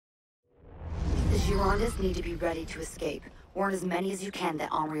Girondists need to be ready to escape. Warn as many as you can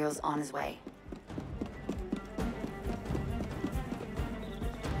that Amrio's on his way.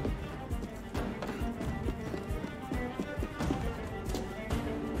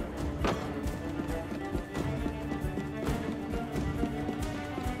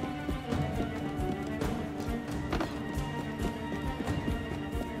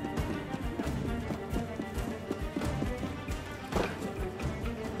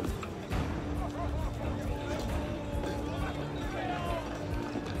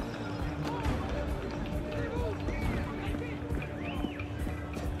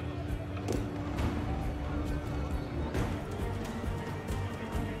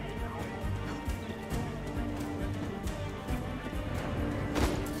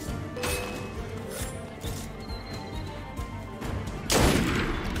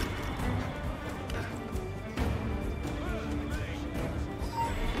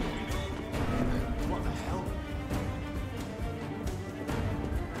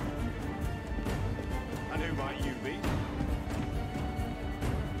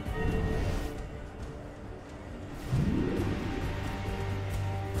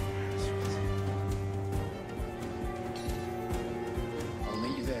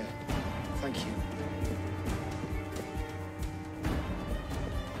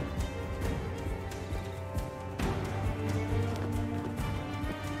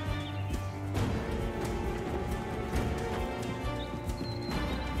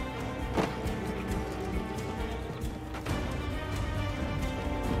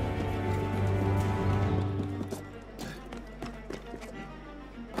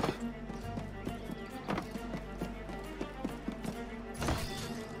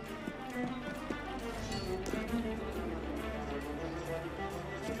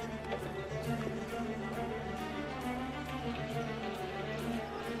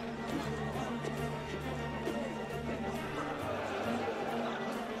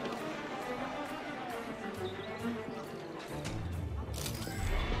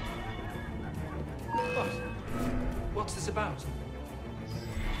 What's this about?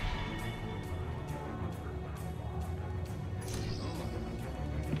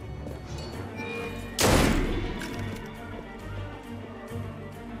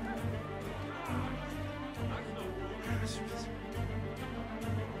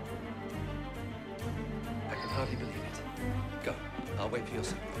 I can hardly believe it. Go. I'll wait for your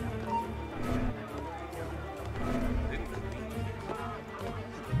supper.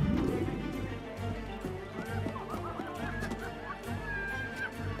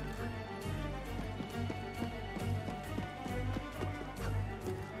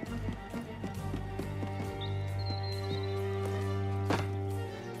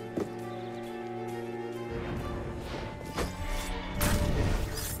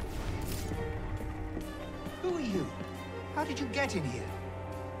 Who are you? How did you get in here?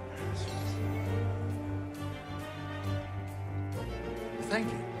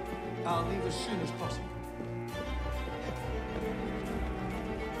 Thank you. I'll leave as soon as possible.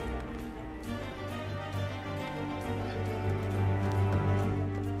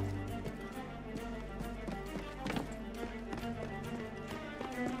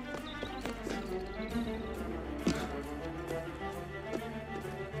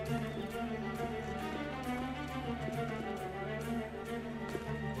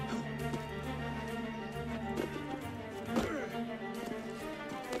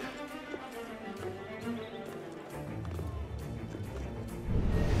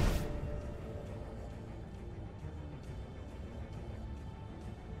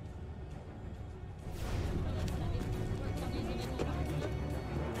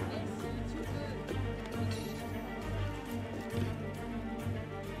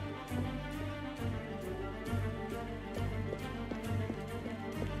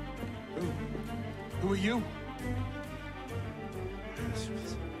 Who are you?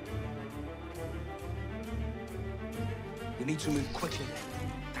 We need to move quickly.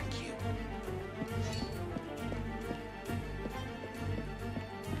 Thank you.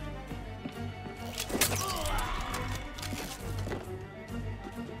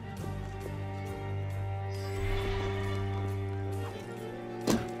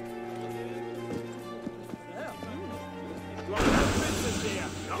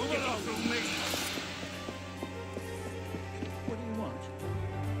 What do you want?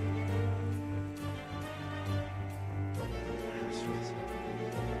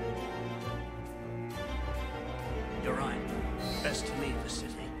 You're right. Best to leave the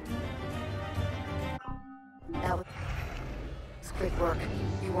city. That was great work.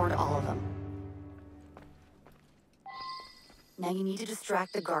 You warned all of them. Now you need to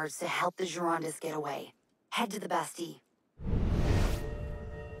distract the guards to help the Girondists get away. Head to the Bastille.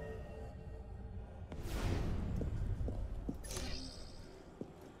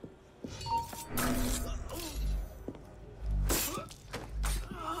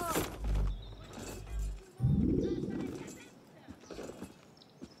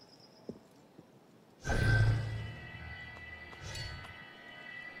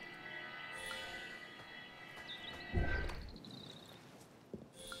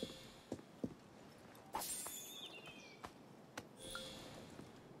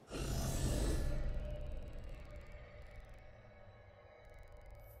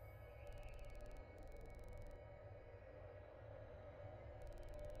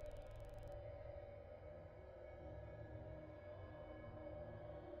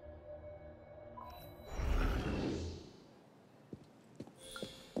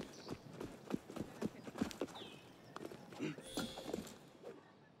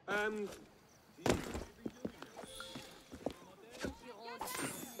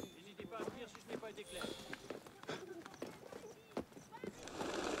 N'hésitez pas à me dire si ce n'est pas été clair.